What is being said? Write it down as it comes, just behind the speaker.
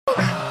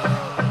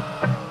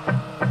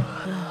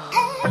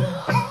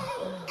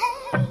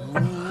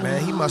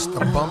must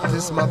have bumped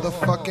his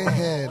motherfucking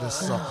head or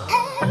something.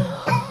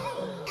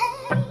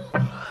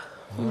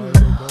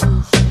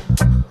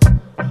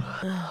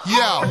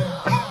 Yo.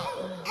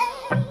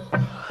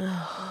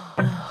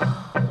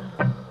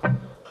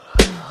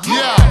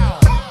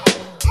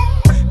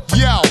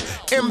 Yo,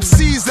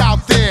 MCs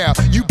out there,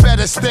 you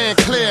better stand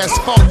clear as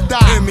Funk Die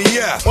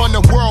on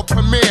the world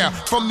premiere.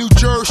 From New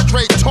Jersey,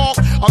 straight talk,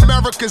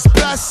 America's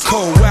best.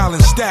 Cold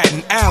Island,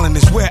 Staten Island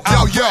is where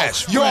I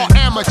rest. Y'all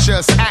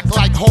amateurs act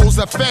like hoes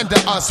offender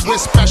us. We're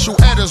special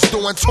editors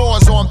doing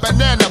tours on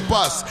Banana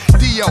Bus.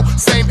 Dio,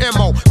 same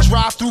MO,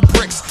 drive through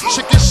bricks.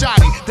 Chicken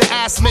shotty, the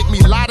ass make me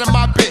lie to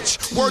my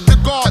bitch. Word to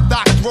God,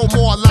 Doc, throw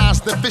more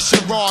lines than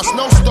fishing rods.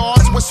 No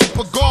stars with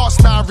super guards,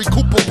 now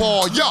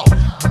recuperable. Yo,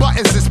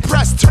 buttons is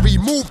pressed to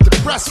remove the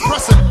press.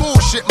 Pressing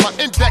bullshit, my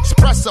index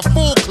press a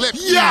full clip.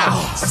 Yeah,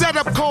 set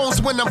up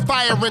cones when I'm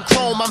firing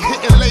chrome. I'm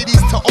hitting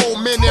ladies to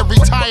old men in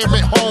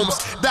retirement homes.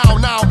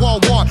 Down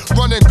 911,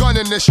 running gun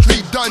in the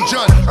street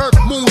dungeon. Earth,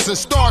 moons, and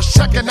stars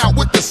checking out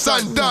what the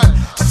sun done.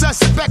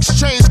 Suspects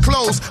change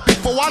clothes.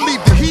 Before I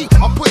leave the heat,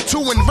 I put 2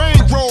 in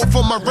Range Road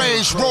for my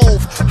Range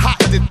Rove. Hot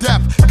to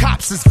death,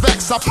 cops is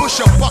vexed. I push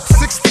a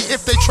 $160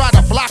 if they try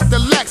to block the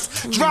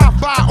Lex. Drive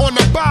by on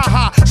the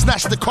Baja,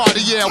 snatch the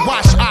Cartier,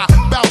 watch I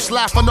bounce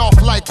laughing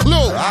off like Clue.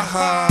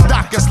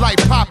 Doc is like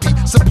Poppy,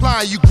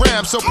 supplying you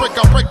grams. So break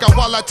up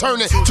while I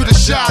turn it to the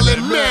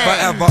Shaolin Man.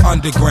 Forever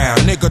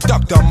underground, nigga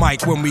duck the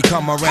mic when we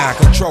come around.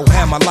 Control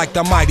hammer like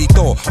the mighty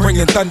Thor,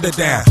 bringing thunder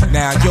down.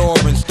 Now you're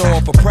in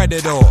store for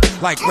predator.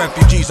 Like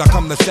refugees, I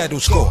come to settle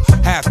score.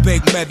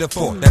 Half-baked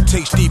metaphor that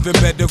tastes even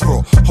better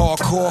raw.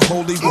 Hardcore,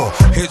 holy war,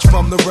 hits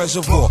from the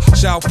reservoir.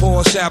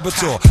 Southpaw,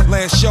 saboteur,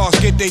 land sharks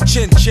get they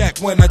chin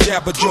checked when I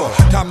jab a jaw.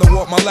 Time to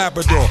walk my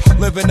Labrador,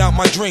 living out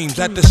my dreams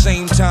at the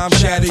same time.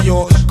 Shatter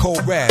your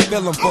cold rad,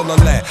 feeling full of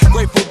lead.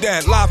 Grateful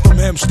Dead, live from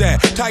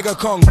Hempstead. Tiger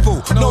Kung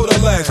Fu, know the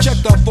legs. Check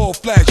the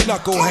full-fledged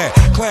knucklehead.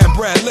 Clan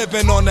bread,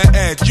 living on the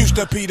edge. Used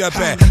to Peter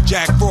Pan.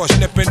 Jack Frost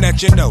nipping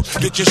at your nose.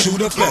 Get your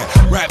shooter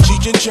fed. Rap,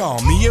 Cheech and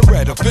Chong, me and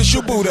Red,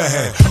 official Buddha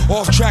head.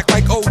 Off track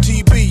like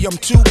OTB, I'm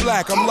too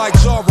black. I'm like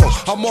Zorro.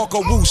 I'm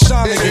Marco Wu,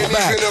 Sonic it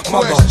back.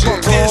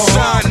 Motherfucker. This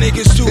side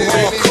niggas too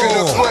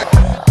hardcore.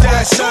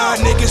 That side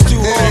niggas too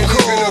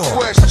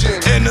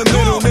hardcore. In the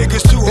middle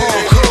niggas too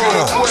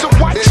hardcore. So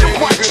what you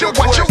want? What you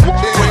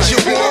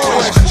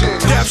want?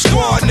 Death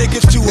Squad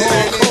niggas too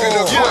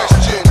hardcore.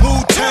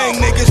 Wu-Tang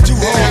niggas too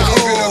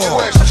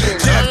hardcore.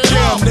 Def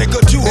Jam nigga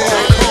too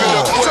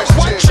hardcore.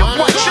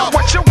 So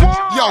what you want?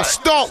 Yo,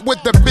 start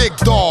with the big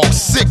dog,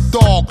 sick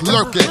dog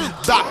lurking.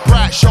 Doc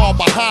Bradshaw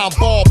behind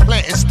ball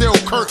planting, still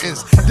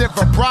curtains.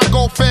 Denver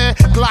Bronco fan,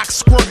 Glock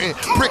squirting.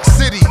 Brick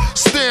City,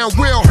 steering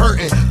wheel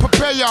hurting.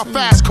 Prepare your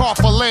fast car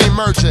for lane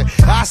merchant.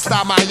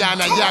 Hasta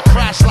Mayana, yeah,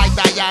 crash like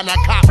Diana.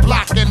 Cop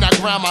block in the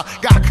grammar,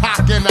 got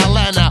cock in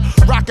Atlanta.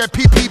 Rockin'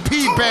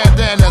 PPP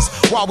bandanas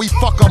while we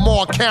fuck them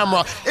on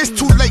camera. It's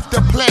too late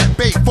to plant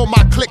bait for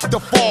my click to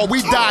fall.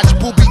 We dodge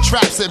booby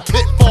traps and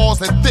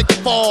pitfalls and thick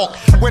fog.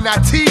 When I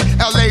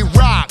LA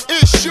rock,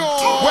 it's sure.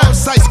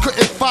 Websites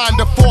couldn't find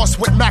the force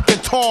with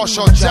Macintosh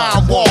or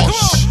John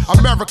Walsh.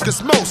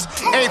 America's most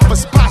aim for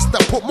spots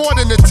that put more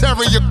than a tear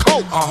in your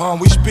coat.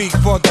 We speak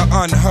for the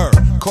unheard.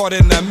 Caught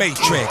in the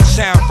matrix,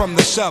 sound from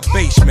the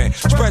sub-basement.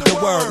 Spread the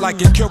word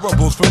like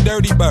incurables from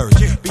Dirty Birds.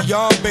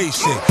 Beyond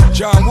basic,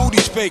 John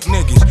Woody's fake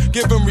niggas.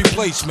 Give him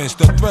replacements.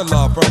 The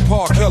Thriller from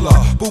Park Killer.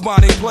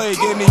 Bubonic plague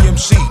in the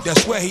MC,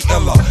 that's where he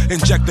illa.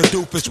 Inject the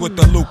doofus with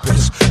the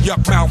lupus.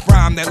 Yuck mouth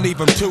rhyme that leave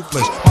him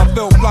toothless. My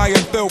Phil flying,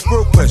 Phil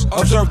fruitless.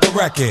 Observe the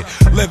record.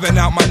 Living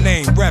out my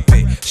name, rep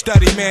it.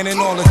 Study man in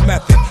all his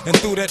method. And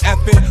through that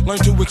effort, learn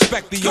to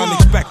expect the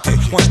unexpected.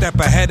 One step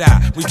ahead,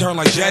 I return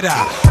like Jedi.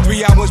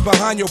 3 hours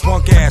behind your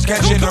punk ass,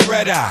 catching a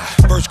red eye.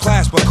 First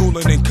class, but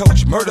cooler than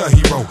coach. Murder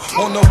hero.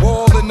 On the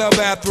wall in the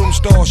bathroom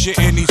stall,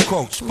 shitting these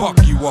quotes. Fuck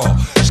you all.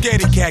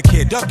 Scaredy cat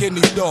kid, ducking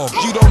these dogs.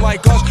 You don't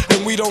like us,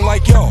 and we don't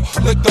like y'all.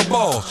 Lick the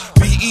balls.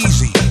 Be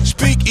easy.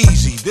 Speak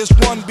easy. This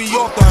one be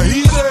off the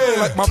easy.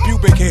 Like my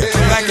pubic hair.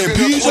 Black and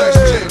peasy.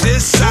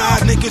 This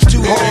side niggas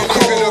too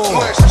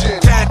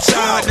hardcore. That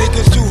side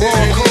niggas too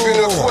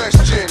hardcore.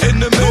 In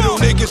the middle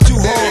niggas too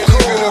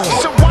hardcore.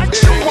 So what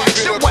you want?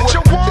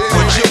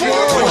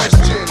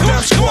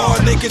 Death Squad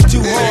niggas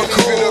too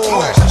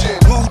hardcore.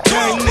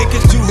 Wu-Tang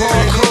niggas too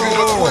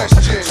hardcore.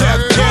 Def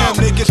Jam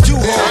niggas too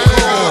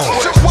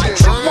hardcore. So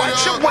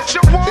what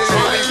you want?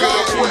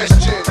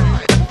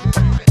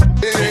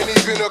 It ain't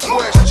even a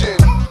question.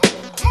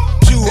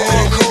 Too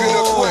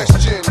hardcore.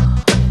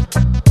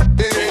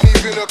 It ain't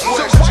even a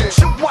question.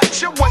 So what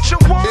you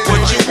want?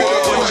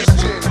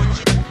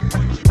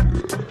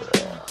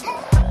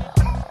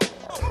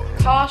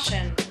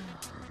 Caution.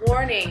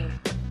 Warning.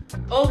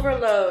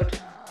 Overload.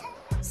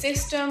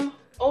 System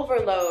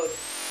overload.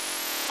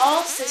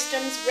 All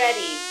systems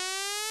ready.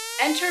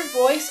 Enter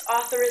voice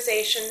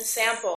authorization sample.